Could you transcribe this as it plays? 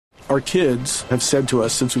Our kids have said to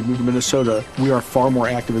us since we moved to Minnesota, we are far more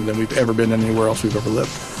active than we've ever been anywhere else we've ever lived.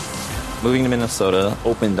 Moving to Minnesota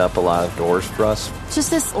opened up a lot of doors for us.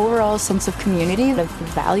 Just this overall sense of community, the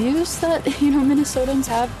values that, Minnesotans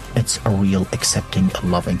have. It's a real accepting,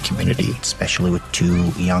 loving community, especially with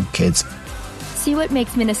 2 young kids. See what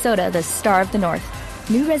makes Minnesota the star of the North.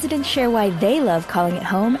 New residents share why they love calling it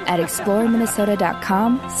home at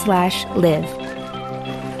exploreminnesota.com/live.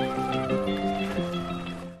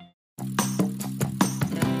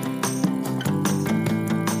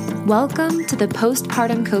 Welcome to the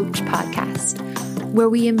Postpartum Coach podcast, where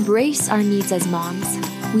we embrace our needs as moms,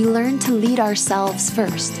 we learn to lead ourselves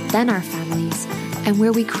first, then our families, and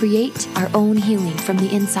where we create our own healing from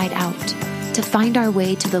the inside out to find our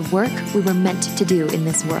way to the work we were meant to do in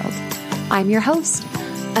this world. I'm your host,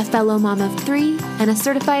 a fellow mom of 3 and a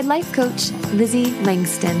certified life coach, Lizzie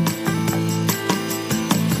Langston.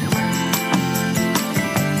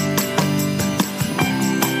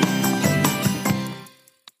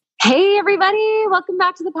 Hey, everybody. Welcome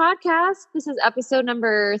back to the podcast. This is episode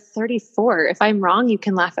number 34. If I'm wrong, you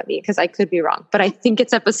can laugh at me because I could be wrong, but I think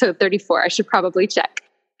it's episode 34. I should probably check.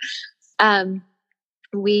 Who am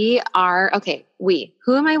I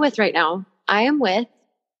with right now? I am with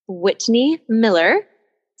Whitney Miller.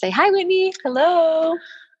 Say hi, Whitney. Hello.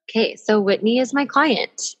 Okay. So Whitney is my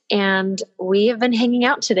client and we have been hanging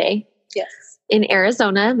out today. Yes. In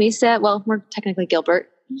Arizona, Mesa. Well, we're technically Gilbert,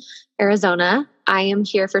 Arizona. I am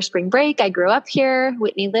here for spring break. I grew up here.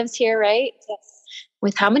 Whitney lives here, right? Yes.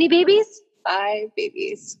 With how many babies? 5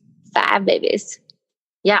 babies. 5 babies.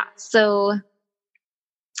 Yeah. So,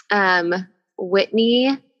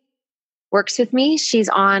 Whitney works with me. She's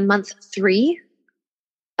on month 3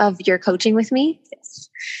 of your coaching with me. Yes.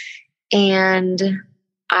 And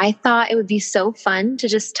I thought it would be so fun to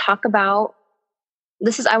just talk about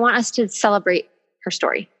I want us to celebrate her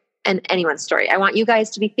story and anyone's story. I want you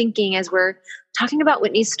guys to be thinking as we're talking about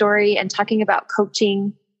Whitney's story and talking about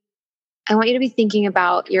coaching. I want you to be thinking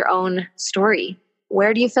about your own story.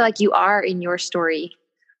 Where do you feel like you are in your story?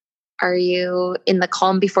 Are you in the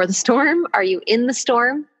calm before the storm? Are you in the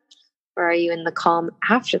storm? Or are you in the calm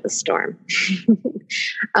after the storm?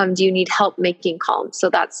 Do you need help making calm?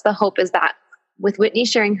 So that's the hope, is that with Whitney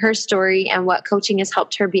sharing her story and what coaching has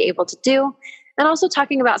helped her be able to do, and also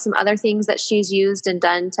talking about some other things that she's used and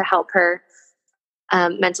done to help her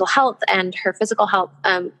mental health and her physical health,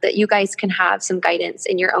 that you guys can have some guidance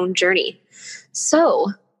in your own journey.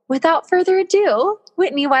 So without further ado,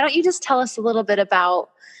 Whitney, why don't you just tell us a little bit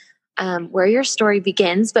about where your story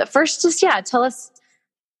begins? But first, tell us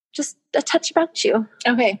just a touch about you.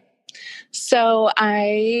 Okay. So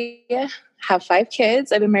I have 5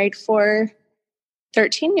 kids. I've been married for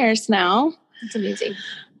 13 years now. That's amazing.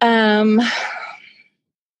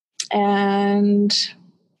 And I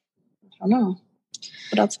don't know.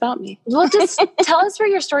 What else about me? Well, just tell us where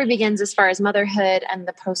your story begins as far as motherhood and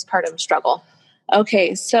the postpartum struggle.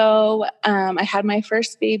 Okay. So I had my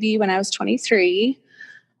first baby when I was 23.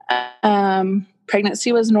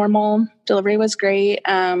 Pregnancy was normal. Delivery was great.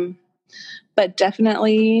 But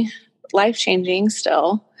definitely life-changing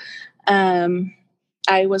still.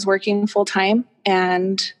 I was working full-time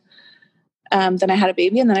and then I had a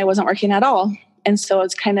baby and then I wasn't working at all. And so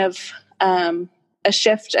it's kind of a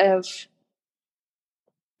shift of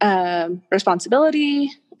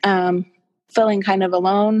responsibility, feeling kind of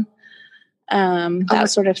alone, that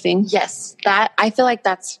sort of thing. Yes. I feel like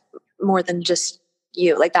that's more than just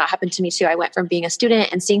you. Like that happened to me too. I went from being a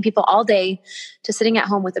student and seeing people all day to sitting at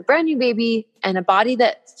home with a brand new baby and a body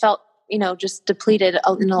that felt, just depleted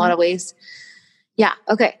in a lot of ways. Yeah.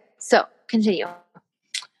 Okay. So continue.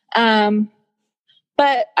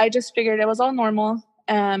 But I just figured it was all normal,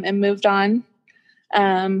 and moved on,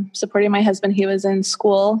 supporting my husband. He was in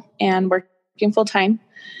school and working full time.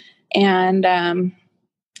 And,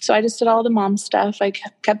 so I just did all the mom stuff. I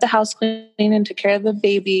kept the house clean and took care of the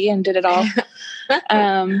baby and did it all.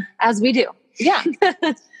 As we do. Yeah.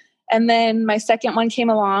 And then my second one came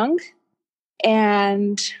along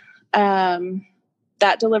and,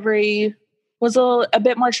 that delivery was a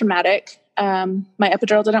bit more traumatic. My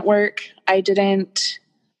epidural didn't work.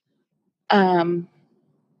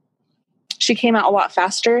 She came out a lot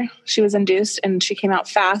faster. She was induced and she came out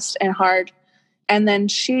fast and hard. And then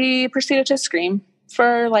she proceeded to scream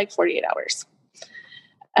for like 48 hours.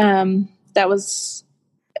 That was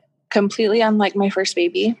completely unlike my first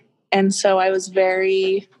baby. And so I was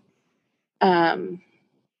very,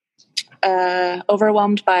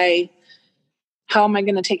 overwhelmed by how am I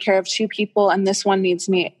going to take care of 2 people? And this one needs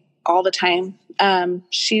me all the time.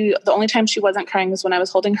 The only time she wasn't crying was when I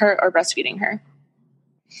was holding her or breastfeeding her.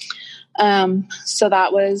 So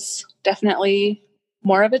that was definitely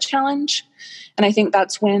more of a challenge. And I think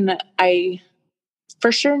that's when I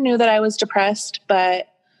for sure knew that I was depressed, but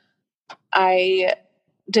I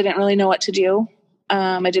didn't really know what to do.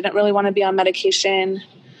 I didn't really want to be on medication.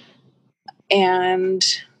 And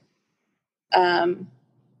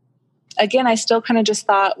again, I still kind of just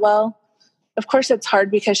thought, well, of course it's hard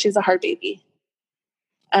because she's a hard baby.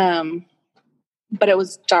 But it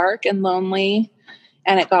was dark and lonely,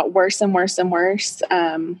 and it got worse and worse and worse,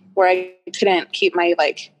 where I couldn't keep my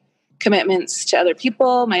commitments to other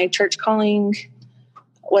people. My church calling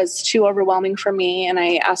was too overwhelming for me, and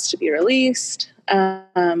I asked to be released.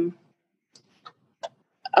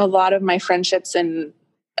 A lot of my friendships and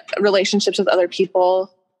relationships with other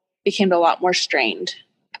people became a lot more strained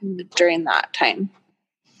during that time.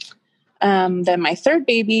 Then my third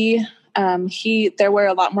baby, there were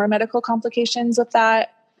a lot more medical complications with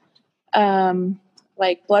that.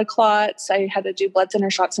 Like blood clots. I had to do blood thinner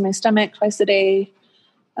shots in my stomach twice a day.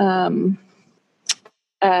 I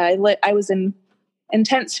was in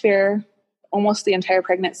intense fear almost the entire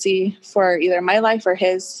pregnancy for either my life or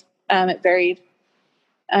his. It varied.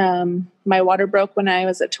 My water broke when I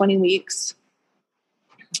was at 20 weeks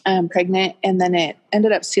pregnant, and then it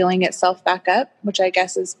ended up sealing itself back up, which I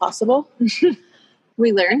guess is possible.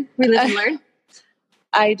 We live and learn.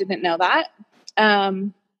 I didn't know that.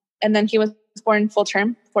 And then he was born full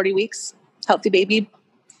term, 40 weeks, healthy baby,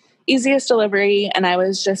 easiest delivery. And I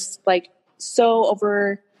was just so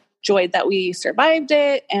overjoyed that we survived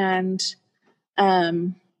it. And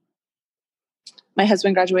my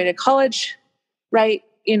husband graduated college right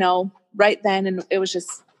then. And it was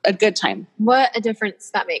just a good time. What a difference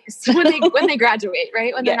that makes when they graduate,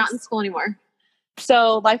 right? When they're not in school anymore.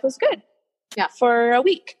 So life was good. Yeah. For a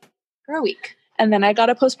week. And then I got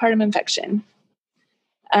a postpartum infection.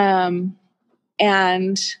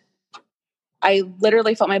 And I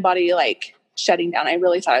literally felt my body shutting down. I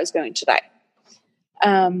really thought I was going to die.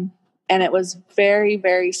 And it was very,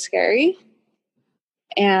 very scary.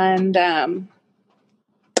 And,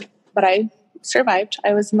 but I survived.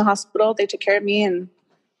 I was in the hospital. They took care of me and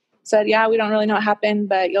said, yeah, we don't really know what happened,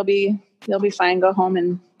 but you'll be fine. Go home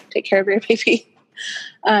and take care of your baby.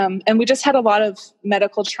 And we just had a lot of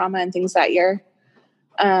medical trauma and things that year.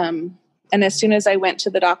 And as soon as I went to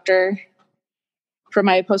the doctor for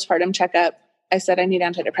my postpartum checkup, I said, I need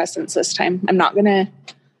antidepressants this time. I'm not going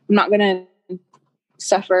to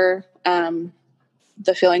suffer,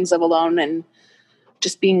 the feelings of alone and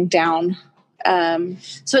just being down.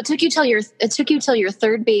 So it took you till your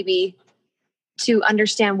third baby to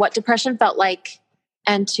understand what depression felt like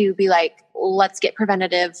and to be let's get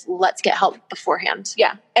preventative, let's get help beforehand.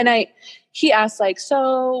 Yeah. And he asked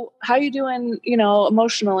so how are you doing,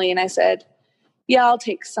 emotionally? And I said, yeah, I'll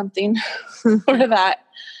take something for that.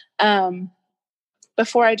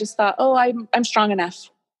 Before I just thought, oh, I'm strong enough.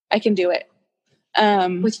 I can do it.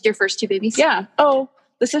 With your first two babies? Yeah. Oh,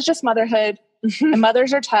 this is just motherhood. And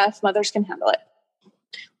mothers are tough. Mothers can handle it.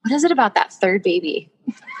 What is it about that third baby?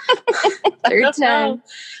 Third 10.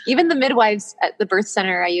 Even the midwives at the birth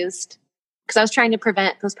center I used, because I was trying to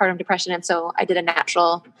prevent postpartum depression. And so I did a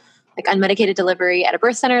natural, unmedicated delivery at a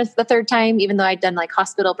birth center the third time, even though I'd done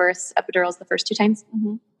hospital births, epidurals the first two times.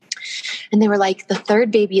 Mm-hmm. And they were the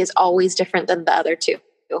third baby is always different than the other two.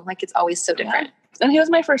 It's always so different. Yeah. And he was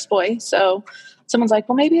my first boy. So someone's well,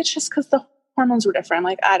 maybe it's just because the hormones were different.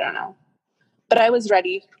 I'm I don't know. But I was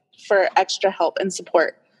ready for extra help and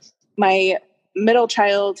support. My middle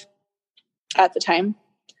child at the time,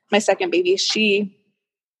 my second baby, she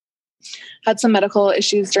had some medical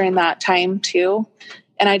issues during that time too.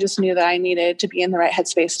 And I just knew that I needed to be in the right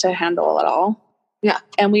headspace to handle it all. Yeah.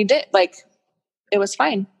 And we did. It was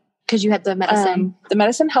fine. Because you had the medicine. The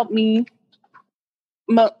medicine helped me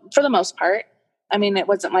for the most part. I mean, it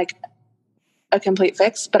wasn't a complete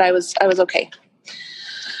fix, but I was okay.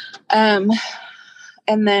 And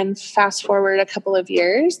then fast forward a couple of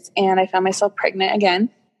years and I found myself pregnant again,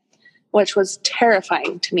 which was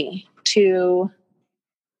terrifying to me to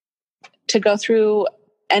go through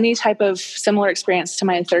any type of similar experience to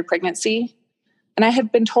my third pregnancy. And I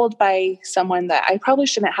had been told by someone that I probably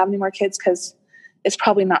shouldn't have any more kids because it's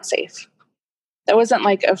probably not safe. There wasn't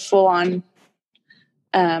a full on,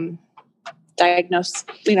 diagnose,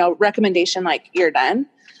 recommendation, you're done.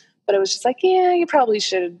 But it was just yeah, you probably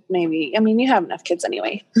should maybe. I mean, you have enough kids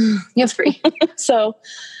anyway. You have 3. So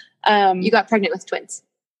you got pregnant with twins.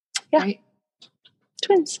 Yeah. Right?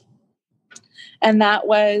 Twins. And it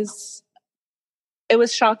was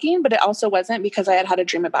shocking, but it also wasn't because I had a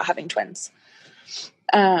dream about having twins.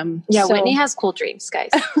 Whitney has cool dreams,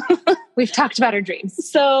 guys. We've talked about her dreams.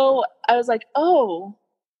 So I was oh,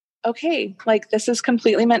 okay, like this is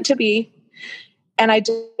completely meant to be. And I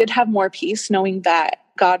did have more peace knowing that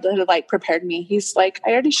God had like prepared me. He's like,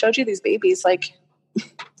 I already showed you these babies. Like, of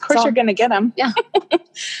course you're going to get them. Yeah.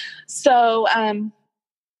 So,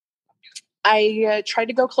 I tried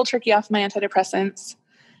to go cold turkey off my antidepressants.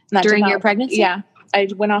 During your pregnancy? Yeah. I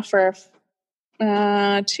went off for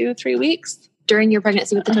 2-3 weeks. During your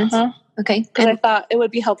pregnancy with the twins? Okay. Because I thought it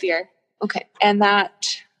would be healthier. Okay. And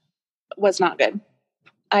that was not good.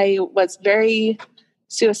 I was very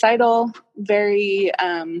suicidal, very,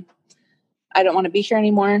 I don't want to be here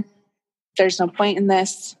anymore. There's no point in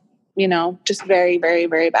this, just very, very,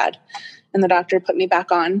 very bad. And the doctor put me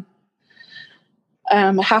back on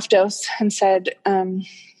a half dose and said,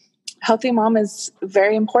 healthy mom is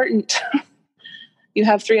very important. You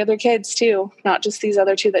have 3 other kids too, not just these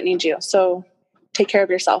other 2 that need you. So take care of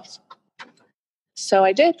yourself. So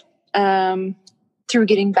I did. Through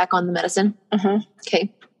getting back on the medicine?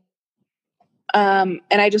 Okay. And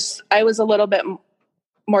I was a little bit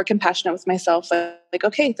more compassionate with myself. Like,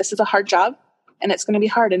 okay, this is a hard job and it's going to be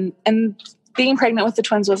hard. And being pregnant with the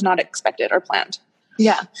twins was not expected or planned.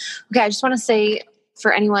 Yeah. Okay. I just want to say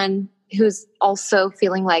for anyone who's also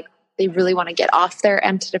feeling like they really want to get off their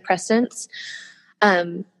antidepressants.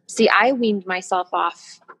 See, I weaned myself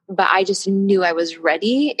off, but I just knew I was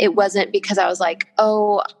ready. It wasn't because I was like,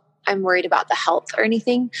 oh, I'm worried about the health or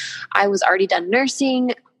anything. I was already done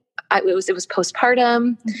nursing. It was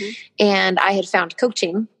postpartum, and I had found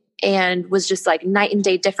coaching and was just like night and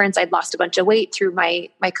day difference. I'd lost a bunch of weight through my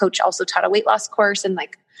coach also taught a weight loss course. And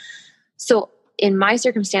so in my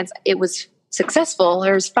circumstance, it was successful.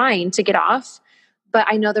 It was fine to get off, but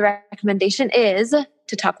I know the recommendation is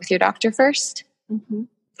to talk with your doctor first.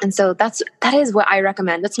 And so that is what I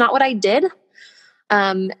recommend. That's not what I did.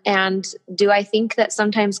 And do I think that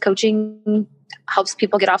sometimes coaching helps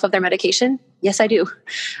people get off of their medication? Yes, I do.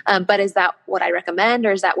 But is that what I recommend,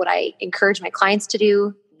 or is that what I encourage my clients to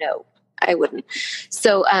do? No, I wouldn't.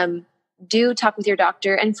 So, do talk with your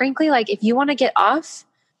doctor. And frankly, like if you want to get off,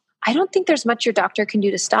 I don't think there's much your doctor can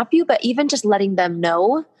do to stop you, but even just letting them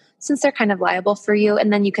know, since they're kind of liable for you,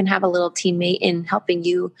 and then you can have a little teammate in helping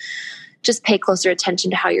you just pay closer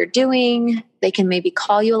attention to how you're doing. They can maybe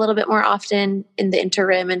call you a little bit more often in the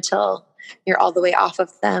interim until you're all the way off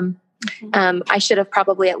of them. I should have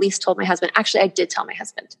probably at least told my husband. Actually, I did tell my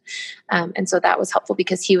husband. And so that was helpful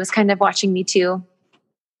because he was kind of watching me too.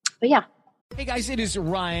 But yeah. Hey guys, it is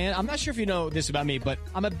Ryan. I'm not sure if you know this about me, but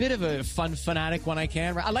I'm a bit of a fun fanatic when I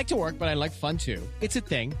can. I like to work, but I like fun too. It's a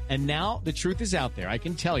thing. And now the truth is out there. I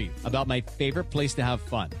can tell you about my favorite place to have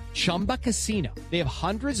fun. Chumba Casino. They have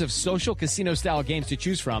hundreds of social casino style games to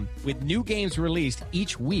choose from with new games released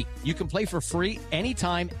each week. You can play for free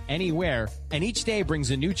anytime, anywhere. And each day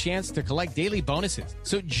brings a new chance to collect daily bonuses.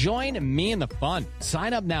 So join me in the fun.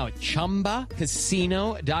 Sign up now at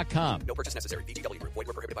ChumbaCasino.com. No purchase necessary. VGW Group. Void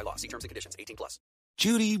where prohibited by law. See terms and conditions. 18+.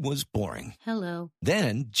 Judy was boring. Hello.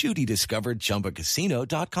 Then Judy discovered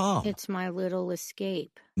ChumbaCasino.com. It's my little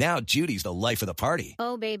escape. Now Judy's the life of the party.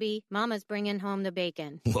 Oh, baby, mama's bringing home the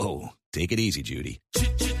bacon. Whoa, take it easy, Judy.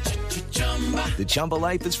 The Chumba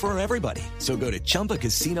life is for everybody. So go to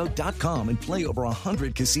ChumbaCasino.com and play over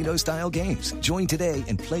 100 casino-style games. Join today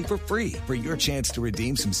and play for free for your chance to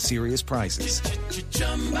redeem some serious prizes.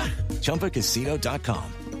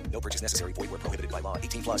 ChumbaCasino.com. No purchase necessary. Void where prohibited by law.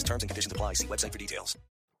 18+. Terms and conditions apply. See website for details.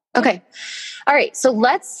 Okay. All right. So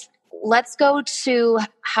let's go to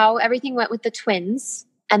how everything went with the twins,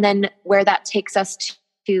 and then where that takes us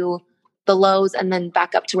to the lows, and then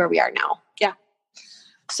back up to where we are now. Yeah.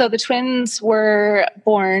 So the twins were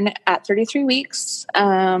born at 33 weeks.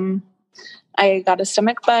 I got a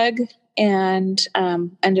stomach bug and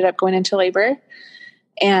ended up going into labor,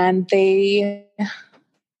 and they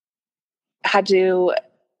had to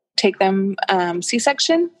take them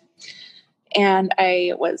C-section, and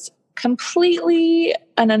I was completely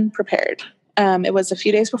unprepared. It was a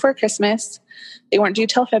few days before Christmas. They weren't due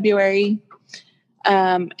till February.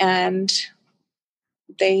 And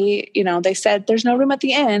they said there's no room at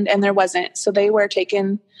the end, and there wasn't. So they were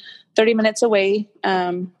taken 30 minutes away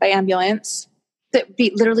by ambulance.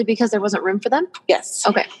 Literally because there wasn't room for them? Yes.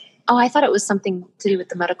 Okay. Oh, I thought it was something to do with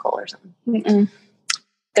the medical or something. Mm-mm.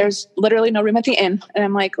 There's literally no room at the inn. And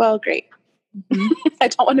I'm like, well, great. I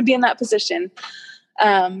don't want to be in that position.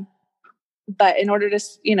 But in order to,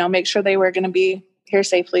 make sure they were going to be here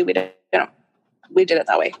safely, we did it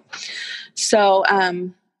that way. So,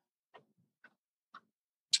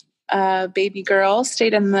 baby girl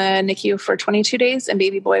stayed in the NICU for 22 days and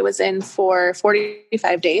baby boy was in for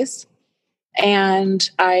 45 days. And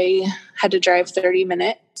I had to drive 30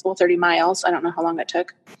 miles. I don't know how long it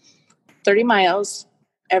took. 30 miles.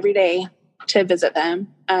 every day to visit them.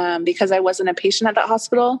 Because I wasn't a patient at that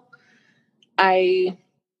hospital, I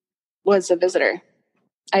was a visitor.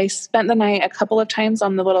 I spent the night a couple of times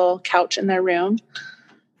on the little couch in their room.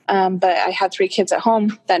 But I had 3 kids at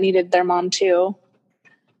home that needed their mom too.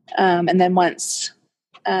 And then once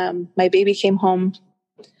my baby came home,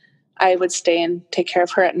 I would stay and take care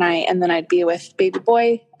of her at night. And then I'd be with baby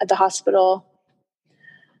boy at the hospital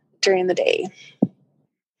during the day.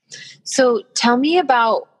 So tell me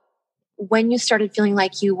about when you started feeling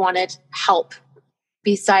like you wanted help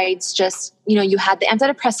besides just, you had the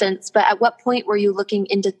antidepressants, but at what point were you looking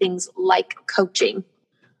into things like coaching?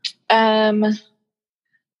 Well,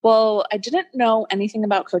 I didn't know anything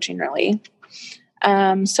about coaching really.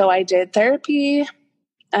 So I did therapy.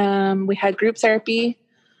 We had group therapy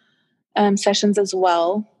sessions as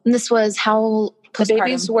well. And this was how postpartum? The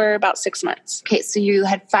babies were about 6 months. Okay, so you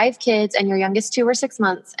had 5 kids and your youngest 2 were 6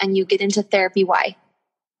 months, and you get into therapy. Why?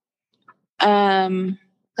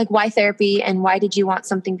 Like why therapy, and why did you want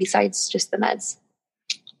something besides just the meds?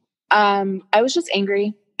 I was just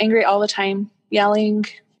angry all the time, yelling,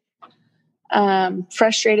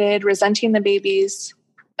 frustrated, resenting the babies,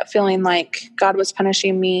 feeling like God was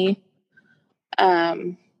punishing me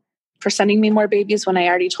for sending me more babies when I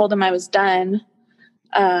already told him I was done.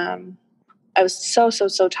 I was so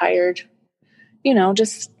tired,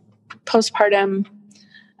 just postpartum.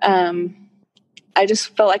 I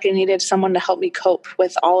just felt like I needed someone to help me cope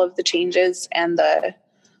with all of the changes and the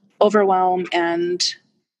overwhelm and,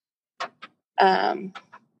 I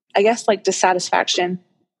guess like dissatisfaction,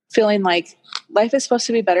 feeling like life is supposed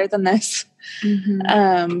to be better than this.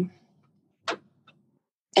 Mm-hmm.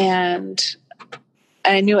 And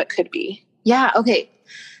I knew it could be. Yeah. Okay.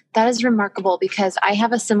 That is remarkable because I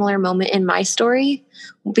have a similar moment in my story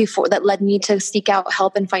before that led me to seek out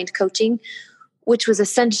help and find coaching, which was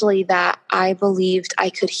essentially that I believed I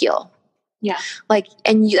could heal. Yeah.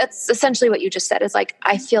 That's essentially what you just said is like,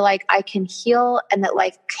 I feel like I can heal and that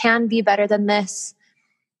life can be better than this.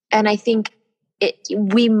 And I think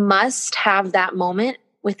we must have that moment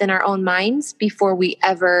within our own minds before we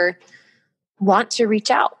ever want to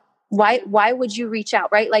reach out. Why would you reach out,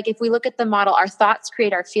 right? Like if we look at the model, our thoughts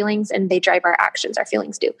create our feelings and they drive our actions, our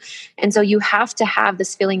feelings do. And so you have to have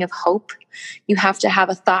this feeling of hope. You have to have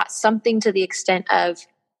a thought, something to the extent of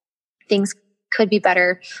things could be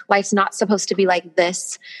better. Life's not supposed to be like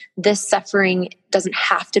this. This suffering doesn't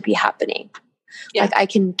have to be happening. Yeah. Like I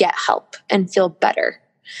can get help and feel better.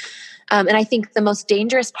 And I think the most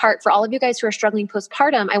dangerous part for all of you guys who are struggling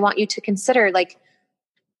postpartum, I want you to consider, like,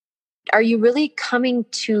 are you really coming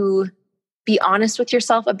to be honest with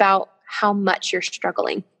yourself about how much you're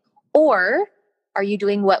struggling? Or are you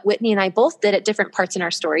doing what Whitney and I both did at different parts in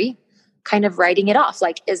our story, kind of writing it off?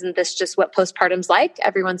 Like, isn't this just what postpartum's like?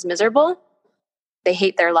 Everyone's miserable. They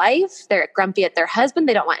hate their life. They're grumpy at their husband.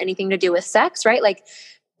 They don't want anything to do with sex, right? Like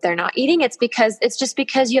they're not eating. It's just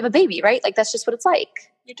because you have a baby, right? Like that's just what it's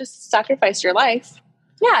like. You just sacrificed your life.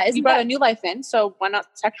 Yeah. You brought a new life in, so why not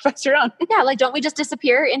sacrifice your own? Yeah. Like, don't we just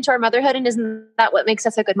disappear into our motherhood? And isn't that what makes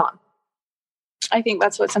us a good mom? I think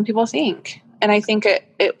that's what some people think. And I think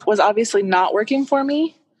it was obviously not working for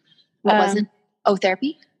me. What wasn't? Oh,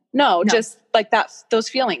 therapy? No, just like that, those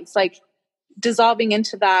feelings, like dissolving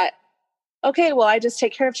into that. Okay, well, I just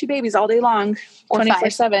take care of 2 babies all day long,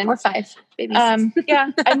 24/7. Or 5 babies.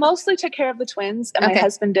 Yeah, I mostly took care of the twins and my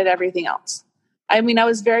husband did everything else. I mean, I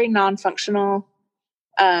was very non-functional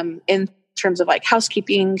in terms of like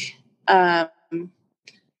housekeeping,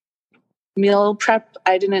 meal prep.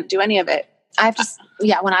 I didn't do any of it.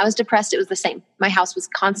 When I was depressed, it was the same. My house was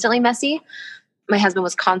constantly messy. My husband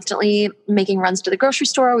was constantly making runs to the grocery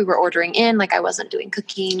store. We were ordering in, like I wasn't doing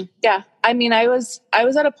cooking. Yeah. I mean, I was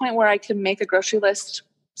at a point where I could make a grocery list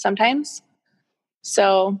sometimes.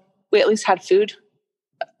 So we at least had food.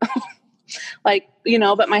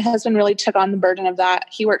 But my husband really took on the burden of that.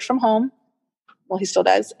 He worked from home. Well, he still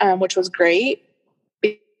does, which was great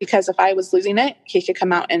because if I was losing it, he could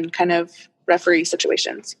come out and kind of referee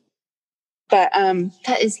situations. But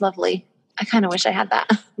that is lovely. I kind of wish I had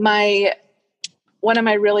that. One of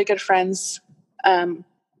my really good friends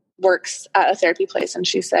works at a therapy place, and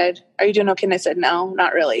she said, "Are you doing okay?" And I said, "No,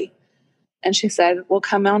 not really." And she said, "Well,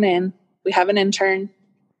 come on in. We have an intern,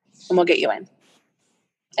 and we'll get you in,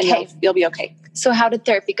 and you'll be okay." So, how did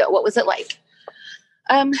therapy go? What was it like?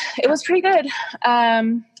 It was pretty good.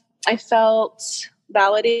 I felt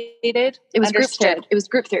validated. It was group therapy. It was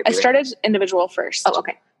group therapy. I started individual first. Oh,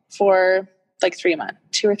 okay. For like 3 months,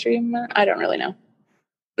 2 or 3 months. I don't really know.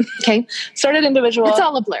 Okay. Started individual. It's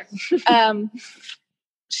all a blur.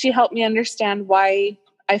 She helped me understand why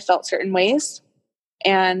I felt certain ways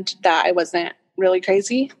and that I wasn't really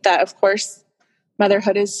crazy, that of course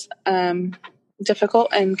motherhood is difficult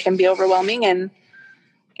and can be overwhelming.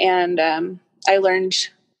 And I learned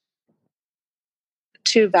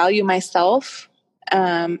to value myself,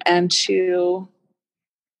 and to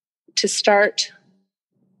start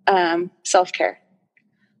self-care,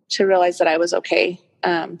 to realize that I was okay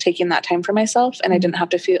taking that time for myself, and I didn't have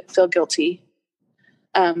to feel guilty.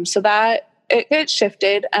 So that it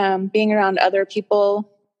shifted. Being around other people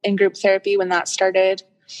in group therapy when that started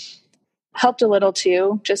helped a little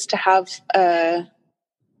too, just to have a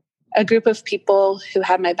group of people who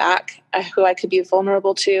had my back, who I could be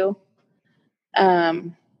vulnerable to,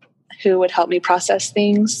 who would help me process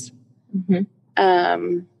things. Mm-hmm.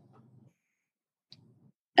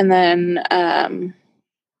 And then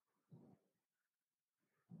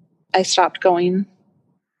I stopped going.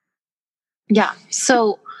 Yeah.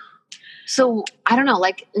 So I don't know,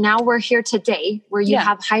 like now we're here today where you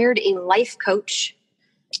have hired a life coach.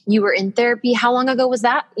 You were in therapy. How long ago was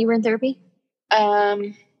that? You were in therapy?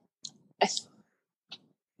 I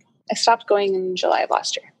stopped going in July of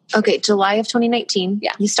last year. Okay. July of 2019.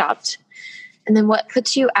 Yeah. You stopped. And then what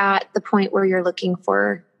puts you at the point where you're looking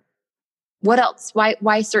for what else?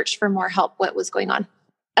 Why search for more help? What was going on?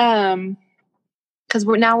 Cause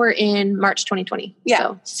we're in March, 2020.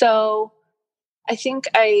 Yeah. So I think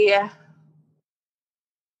I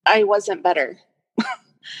wasn't better.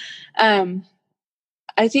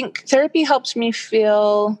 I think therapy helped me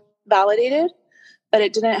feel validated, but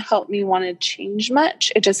it didn't help me want to change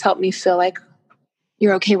much. It just helped me feel like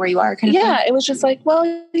you're okay where you are. Kind of thing. It was just like, well,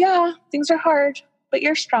 yeah, things are hard, but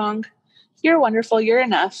you're strong. You're wonderful. You're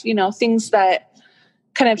enough. Things that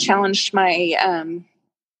kind of challenged my,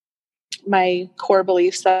 my core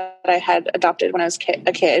beliefs that I had adopted when I was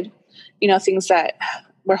a kid, things that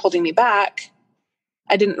were holding me back.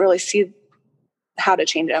 I didn't really see how to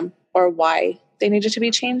change them or why they needed to be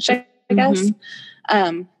changed, I guess.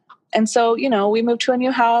 And so, we moved to a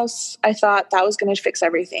new house. I thought that was going to fix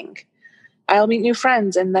everything. I'll meet new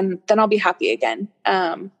friends and then I'll be happy again.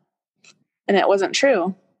 And it wasn't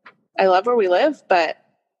true. I love where we live, but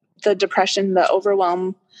the depression, the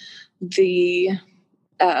overwhelm, the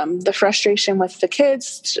frustration with the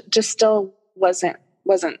kids just still wasn't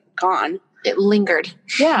gone. It lingered.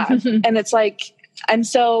 Yeah. And it's like, and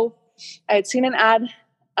so I had seen an ad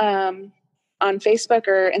on Facebook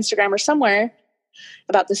or Instagram or somewhere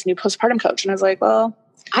about this new postpartum coach. And I was like, well,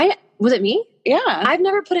 was it me? Yeah. I've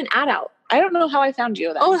never put an ad out. I don't know how I found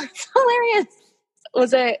you then. Oh, that's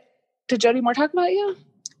hilarious. Did Jody Moore talk about you?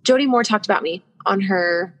 Jody Moore talked about me on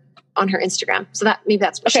her Instagram. So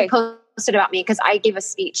that's what she posted about me, because I gave a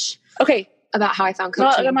speech. Okay. About how I found coaching.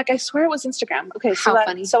 Well, I'm like, I swear it was Instagram. Okay. So how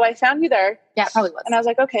funny. So I found you there. Yeah, it probably was. And I was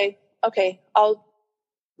like, okay, I'll,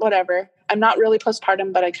 whatever. I'm not really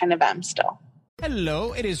postpartum, but I kind of am still.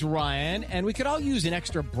 Hello, it is Ryan, and we could all use an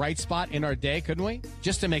extra bright spot in our day, couldn't we?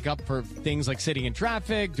 Just to make up for things like sitting in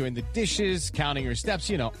traffic, doing the dishes, counting your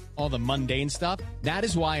steps, all the mundane stuff. That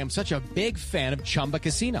is why I'm such a big fan of Chumba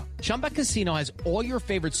Casino. Chumba Casino has all your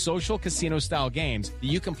favorite social casino-style games that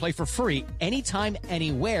you can play for free anytime,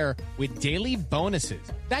 anywhere with daily bonuses.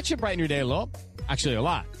 That should brighten your day a little. Actually, a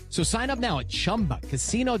lot. So sign up now at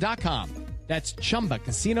ChumbaCasino.com. That's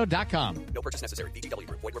ChumbaCasino.com. No purchase necessary. VGW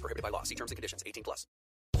Group. Void where prohibited by law. See terms and conditions. 18+.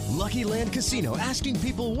 Lucky Land Casino, asking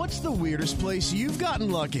people, what's the weirdest place you've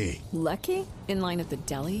gotten lucky? Lucky? In line at the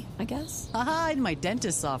deli, I guess? Aha, in my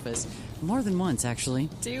dentist's office. More than once, actually.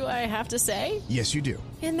 Do I have to say? Yes, you do.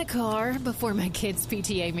 In the car before my kids'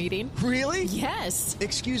 PTA meeting. Really? Yes.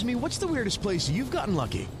 Excuse me, what's the weirdest place you've gotten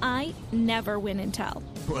lucky? I never win and tell.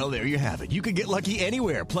 Well, there you have it. You can get lucky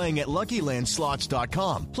anywhere, playing at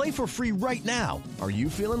LuckyLandSlots.com. Play for free right now. Are you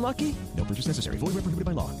feeling lucky? No purchase necessary. Void where prohibited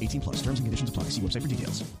by law. 18+. Terms and conditions apply. See website for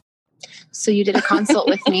details. So you did a consult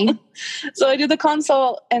with me. So I did the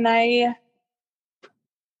consult, and I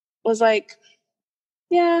was like,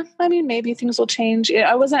 yeah, I mean, maybe things will change.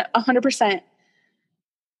 I wasn't 100%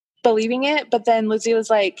 believing it, but then Lizzie was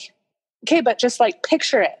like, okay, but just like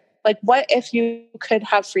picture it. Like, what if you could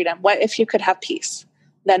have freedom? What if you could have peace?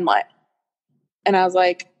 Then what? And I was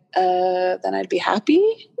like, then I'd be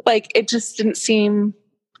happy. Like, it just didn't seem,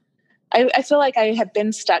 I feel like I had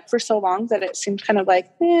been stuck for so long that it seemed kind of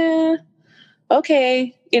like,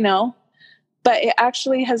 okay, but it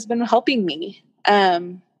actually has been helping me.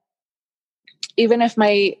 Even if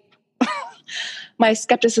my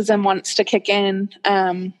skepticism wants to kick in,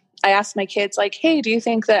 I asked my kids, like, hey, do you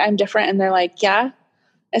think that I'm different? And they're like, yeah.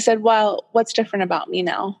 I said, well, what's different about me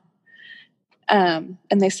now? And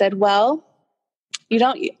they said, well, you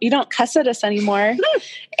don't cuss at us anymore,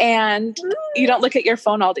 and you don't look at your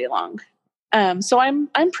phone all day long. So I'm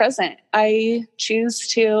present. I choose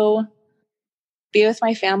to be with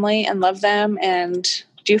my family and love them and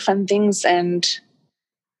do fun things. And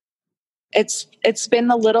it's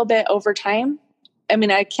been a little bit over time. I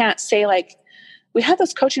mean, I can't say like we had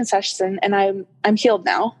those coaching sessions and I'm healed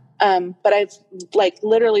now. But I've like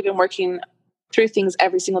literally been working through things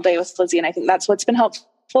every single day with Lizzie. And I think that's what's been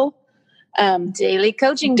helpful. Daily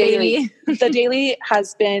coaching, baby. The daily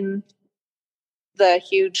has been the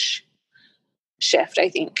huge shift, I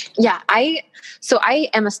think. Yeah. I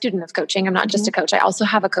am a student of coaching. I'm not just a coach. I also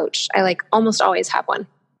have a coach. I like almost always have one.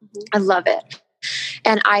 I love it.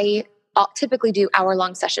 And I'll typically do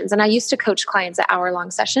hour-long sessions. And I used to coach clients at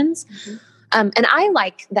hour-long sessions. And I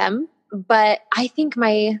like them, but I think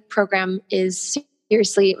my program is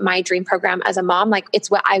seriously my dream program as a mom. Like it's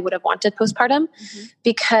what I would have wanted postpartum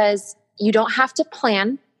because you don't have to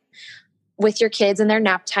plan with your kids and their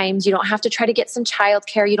nap times. You don't have to try to get some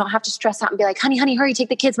childcare. You don't have to stress out and be like, honey, hurry, take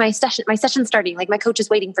the kids. My session's starting. Like my coach is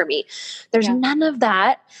waiting for me. There's none of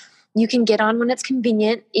that. You can get on when it's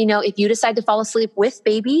convenient. You know, if you decide to fall asleep with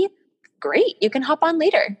baby, great. You can hop on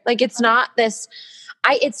later. Like it's not this,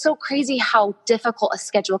 it's so crazy how difficult a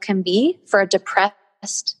schedule can be for a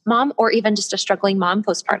depressed mom or even just a struggling mom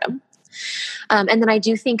postpartum. And then I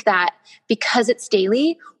do think that because it's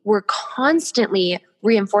daily, we're constantly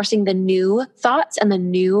reinforcing the new thoughts and the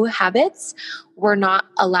new habits. We're not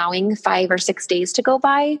allowing 5 or 6 days to go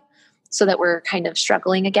by so that we're kind of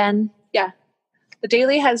struggling again. Yeah. The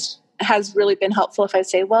daily has really been helpful if I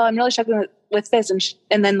say, well, I'm really struggling with this.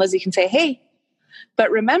 And then Lizzie can say, hey, but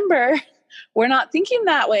remember, we're not thinking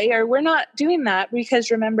that way, or we're not doing that because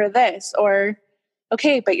remember this, or,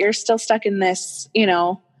 okay, but you're still stuck in this, you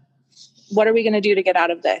know, what are we going to do to get out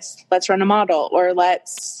of this? Let's run a model, or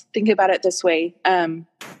let's think about it this way.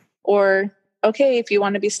 Or, okay, if you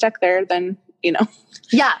want to be stuck there, then, you know,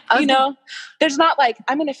 there's not like,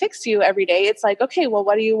 I'm going to fix you every day. It's like, okay, well,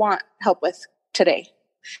 what do you want help with today?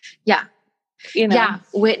 Yeah. You know? Yeah.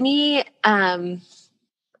 Whitney, I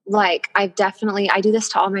do this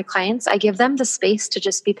to all my clients. I give them the space to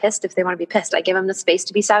just be pissed if they want to be pissed. I give them the space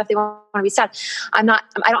to be sad if they want to be sad. I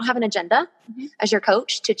don't have an agenda as your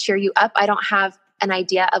coach to cheer you up. I don't have an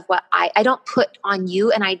idea of what I don't put on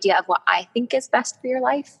you an idea of what I think is best for your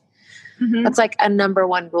life. That's like a number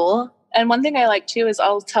one rule. And one thing I like too is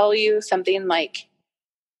I'll tell you something like,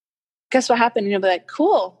 guess what happened? And you'll be like,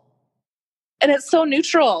 cool. And it's so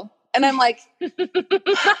neutral. And I'm like,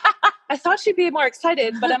 I thought she'd be more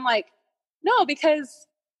excited, but I'm like, no, because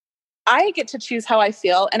I get to choose how I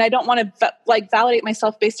feel. And I don't want to validate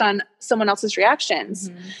myself based on someone else's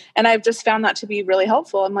reactions. And I've just found that to be really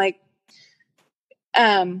helpful. I'm like,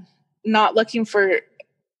 not looking for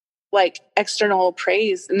like external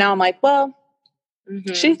praise. And now I'm like, well,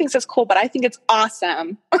 she thinks it's cool, but I think it's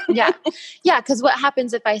awesome. Yeah. Yeah. Cause what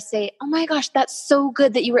happens if I say, oh my gosh, that's so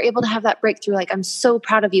good that you were able to have that breakthrough. Like, I'm so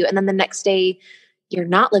proud of you. And then the next day you're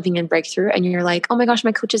not living in breakthrough and you're like, oh my gosh,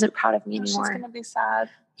 my coach isn't proud of me anymore. She's going to be sad.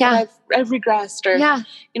 Yeah. I've regressed or,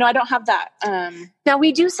 I don't have that. Now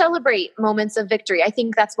we do celebrate moments of victory. I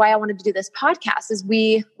think that's why I wanted to do this podcast is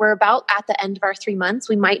we're about at the end of our 3 months.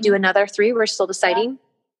 We might do another 3. We're still deciding.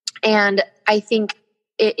 Yeah. And I think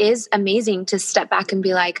it is amazing to step back and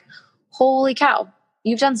be like, holy cow,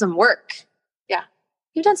 you've done some work. Yeah.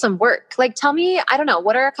 You've done some work. Like, tell me, I don't know,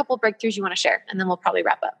 what are a couple of breakthroughs you want to share? And then we'll probably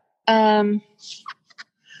wrap up. None.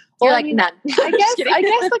 I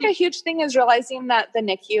guess like a huge thing is realizing that the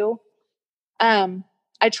NICU,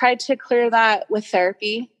 I tried to clear that with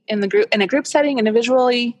therapy in a group setting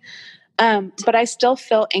individually. But I still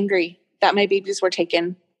feel angry that my babies were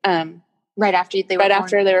taken, right after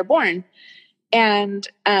they were born. And,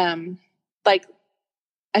 I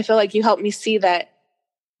feel like you helped me see that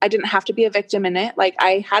I didn't have to be a victim in it. Like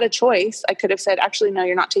I had a choice. I could have said, actually, no,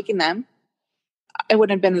 you're not taking them. It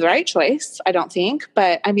wouldn't have been the right choice, I don't think.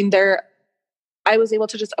 But I mean, I was able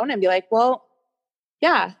to just own it and be like, well,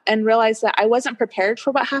 yeah. And realize that I wasn't prepared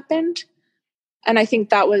for what happened. And I think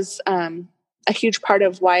that was, a huge part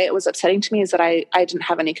of why it was upsetting to me is that I didn't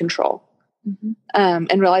have any control.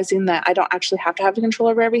 And realizing that I don't actually have to have control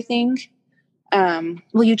over everything.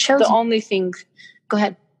 Well, you chose the only thing. Go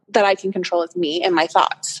ahead. That I can control is me and my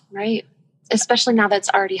thoughts. Right. Especially now that's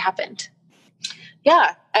already happened.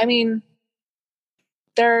 Yeah. I mean,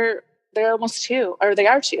 they're almost 2 or they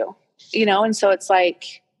are 2, and so it's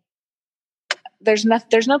like, there's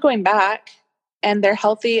no going back and they're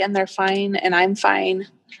healthy and they're fine and I'm fine.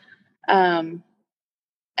 And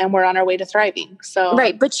we're on our way to thriving. So,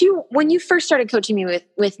 right. But when you first started coaching me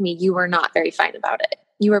with me, you were not very fine about it.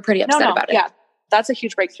 You were pretty upset about it. Yeah. That's a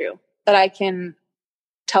huge breakthrough that I can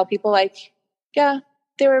tell people like, yeah,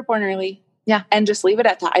 they were born early. Yeah. And just leave it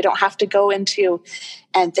at that. I don't have to go into,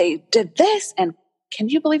 and they did this, and can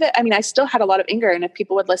you believe it? I mean, I still had a lot of anger, and if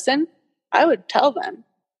people would listen, I would tell them.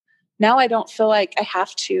 Now I don't feel like I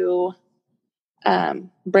have to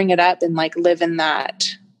bring it up and like live in that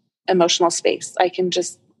emotional space. I can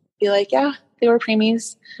just be like, yeah, they were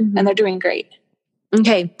preemies and they're doing great.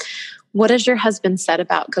 Okay. What has your husband said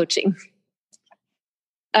about coaching?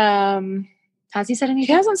 Has he said anything?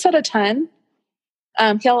 He hasn't said a ton.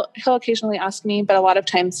 He'll occasionally ask me, but a lot of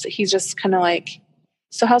times he's just kind of like,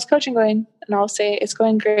 so how's coaching going? And I'll say, it's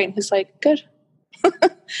going great. And he's like, good.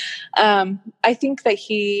 I think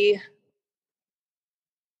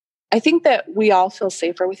that we all feel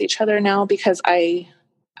safer with each other now because I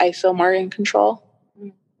feel more in control.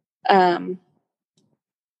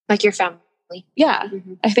 Like your family. Yeah.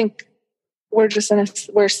 I think we're just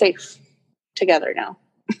we're safe together now.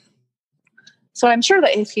 So I'm sure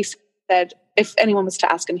that if anyone was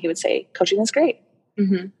to ask him, he would say, coaching is great.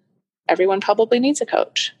 Everyone probably needs a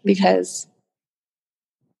coach because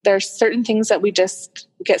there's certain things that we just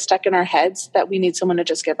get stuck in our heads that we need someone to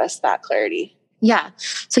just give us that clarity. Yeah.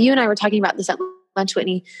 So you and I were talking about this at lunch,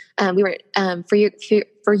 Whitney. We were,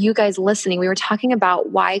 for you guys listening, we were talking about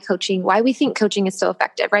why we think coaching is so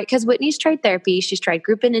effective, right? Because Whitney's tried therapy. She's tried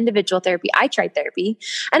group and individual therapy. I tried therapy,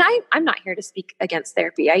 and I'm not here to speak against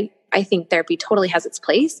therapy. I think therapy totally has its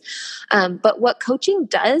place. But what coaching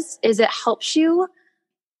does is it helps you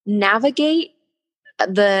navigate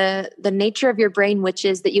the nature of your brain, which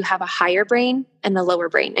is that you have a higher brain and a lower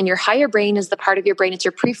brain. And your higher brain is the part of your brain. It's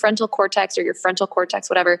your prefrontal cortex or your frontal cortex,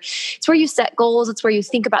 whatever. It's where you set goals. It's where you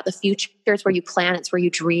think about the future. It's where you plan. It's where you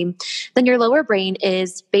dream. Then your lower brain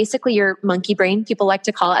is basically your monkey brain. People like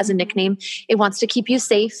to call it as a nickname. It wants to keep you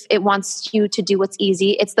safe. It wants you to do what's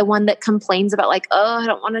easy. It's the one that complains about like, oh, I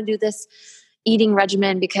don't want to do this eating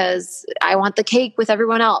regimen because I want the cake with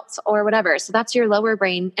everyone else or whatever. So that's your lower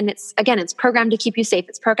brain. And it's programmed to keep you safe.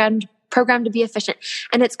 It's programmed to be efficient.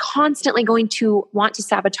 And it's constantly going to want to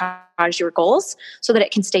sabotage your goals so that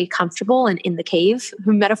it can stay comfortable and in the cave,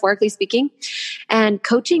 metaphorically speaking. And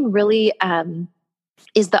coaching really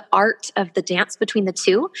is the art of the dance between the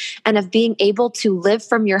two and of being able to live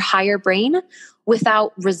from your higher brain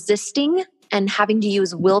without resisting and having to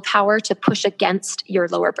use willpower to push against your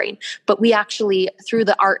lower brain. But we actually, through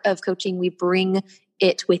the art of coaching, we bring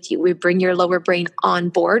it with you. We bring your lower brain on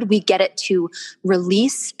board. We get it to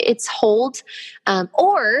release its hold.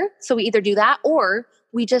 So we either do that or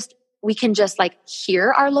we can just like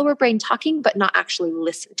hear our lower brain talking, but not actually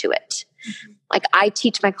listen to it. Like I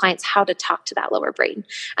teach my clients how to talk to that lower brain.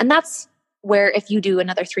 And that's where, if you do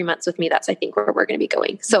another 3 months with me, that's, I think, where we're going to be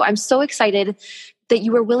going. So I'm so excited that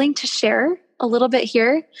you were willing to share a little bit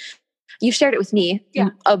here. You've shared it with me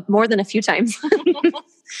more than a few times.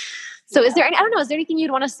 So is there anything you'd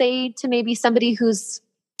want to say to maybe somebody who's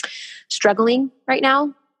struggling right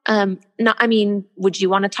now? Would you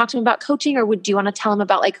want to talk to them about coaching, or would you want to tell them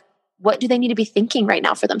about like, what do they need to be thinking right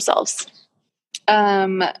now for themselves?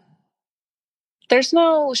 There's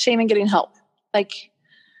no shame in getting help.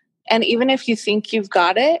 And even if you think you've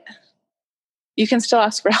got it, you can still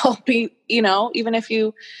ask for help, even if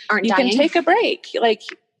you aren't dying. You can take a break.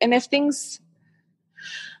 And if things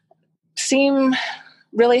seem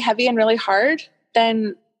really heavy and really hard,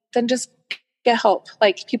 then just get help.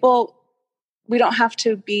 We don't have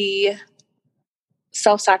to be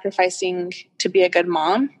self-sacrificing to be a good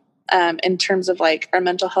mom, in terms of our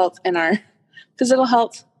mental health and our physical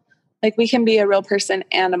health. We can be a real person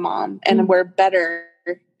and a mom, and we're better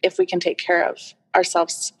if we can take care of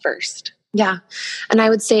ourselves first. Yeah. And I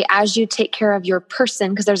would say, as you take care of your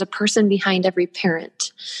person, because there's a person behind every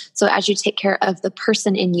parent. So as you take care of the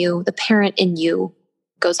person in you, the parent in you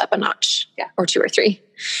goes up a notch, or 2 or 3.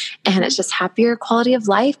 And it's just happier quality of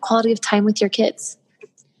life, quality of time with your kids.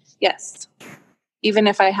 Yes. Even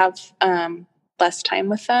if I have less time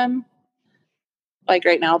with them,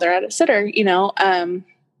 right now they're at a sitter,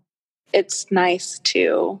 it's nice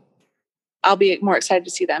I'll be more excited to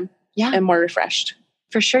see them and more refreshed.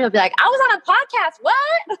 For sure. They'll be like, I was on a podcast.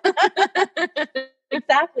 What?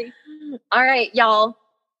 Exactly. All right, y'all.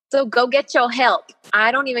 So go get your help.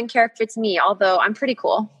 I don't even care if it's me, although I'm pretty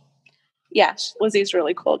cool. Yeah. Lizzie's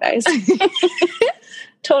really cool, guys.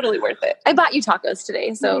 Totally worth it. I bought you tacos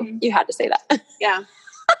today, so you had to say that. Yeah.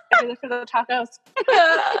 For the tacos.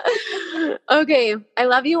 Okay. I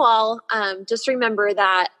love you all. Just remember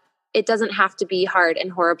that it doesn't have to be hard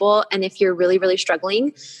and horrible. And if you're really, really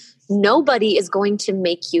struggling, nobody is going to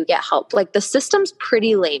make you get help. The system's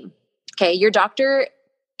pretty lame. Okay. Your doctor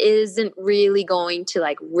isn't really going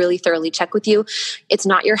to really thoroughly check with you. It's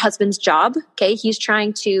not your husband's job. Okay. He's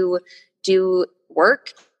trying to do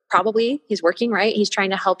work probably he's working, right? He's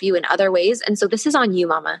trying to help you in other ways. And so this is on you,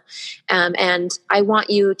 mama. And I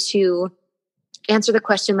want you to answer the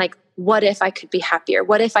question, like, what if I could be happier?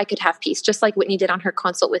 What if I could have peace? Just like Whitney did on her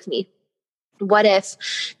consult with me. What if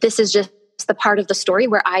this is just the part of the story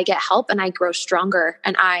where I get help and I grow stronger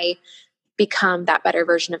and I become that better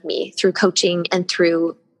version of me through coaching and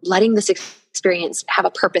through letting this experience have a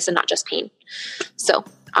purpose and not just pain. So,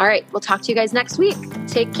 all right, we'll talk to you guys next week.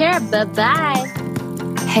 Take care.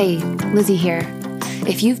 Bye-bye. Hey, Lizzie here.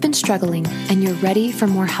 If you've been struggling and you're ready for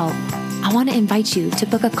more help, I want to invite you to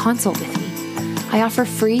book a consult with me. I offer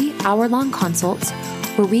free hour-long consults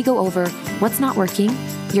where we go over what's not working,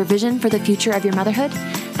 your vision for the future of your motherhood,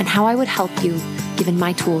 and how I would help you given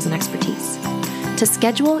my tools and expertise. To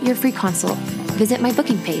schedule your free consult, visit my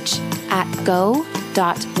booking page at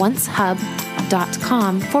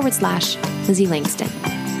go.oncehub.com/Lizzie Langston.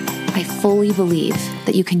 I fully believe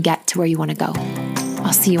that you can get to where you want to go.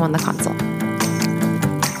 I'll see you on the consult.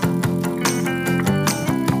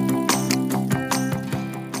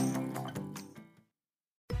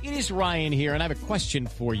 It is Ryan here, and I have a question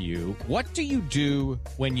for you. What do you do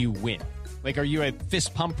when you win? Like, are you a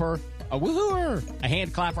fist pumper, a woohooer, a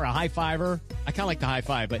hand clapper, a high fiver? I kind of like the high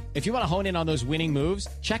five, but if you want to hone in on those winning moves,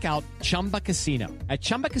 check out Chumba Casino. At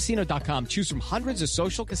ChumbaCasino.com, choose from hundreds of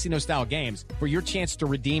social casino-style games for your chance to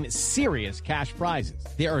redeem serious cash prizes.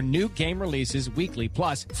 There are new game releases weekly,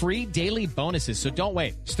 plus free daily bonuses, so don't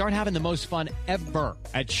wait. Start having the most fun ever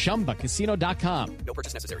at ChumbaCasino.com. No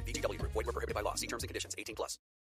purchase necessary. VGW Group. Void where prohibited by law. See terms and conditions. 18+.